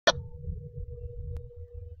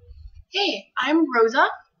Hey, I'm Rosa,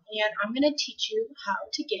 and I'm going to teach you how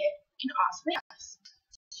to get an awesome ass.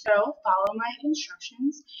 So follow my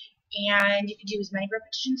instructions, and you can do as many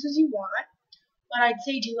repetitions as you want. But I'd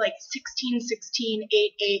say do like 16, 16,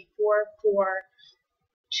 8, 8, 4, 4,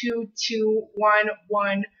 2, 2, 1,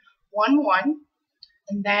 1, 1, 1,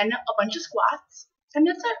 and then a bunch of squats. And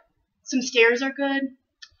that's it. Some stairs are good.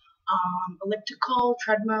 Elliptical,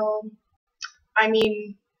 treadmill. I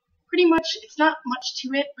mean, pretty much it's not much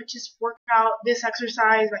to it, but just work out this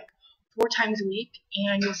exercise like 4 times a week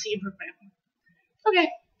and you'll see improvement. Okay,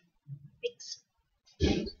 thanks.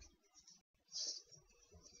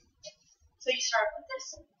 So you start with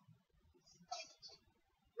this.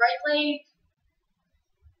 Right leg,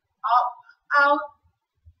 up, out,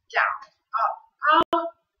 down, up, out,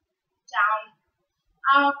 down,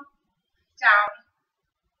 up, down,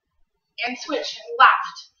 and switch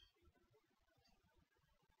left.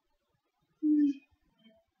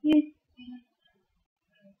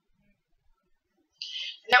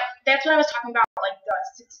 Now, that's what I was talking about, like the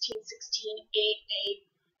 16, 16, 8, 8,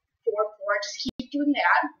 4, 4. Just keep doing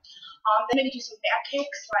that. Then maybe do some back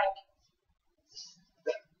kicks, like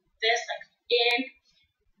this, like in,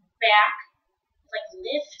 back, like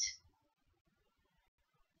lift,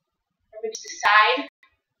 or maybe to the side,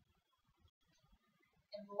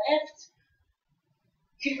 and lift.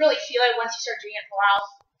 You can really feel it once you start doing it for a while.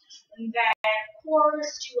 And then, of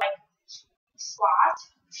course, do like squat.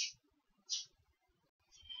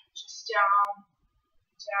 Just down,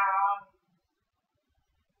 down,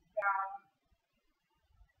 down.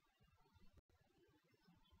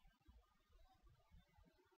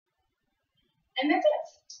 And that's it.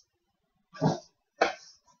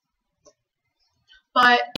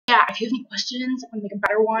 But yeah, if you have any questions, I'm gonna make a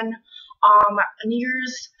better one. New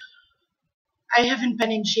Year's, I haven't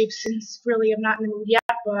been in shape since really I'm not in the mood yet,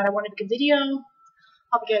 but I want to make a video.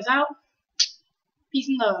 Help you guys out. Peace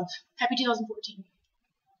and love. Happy 2014.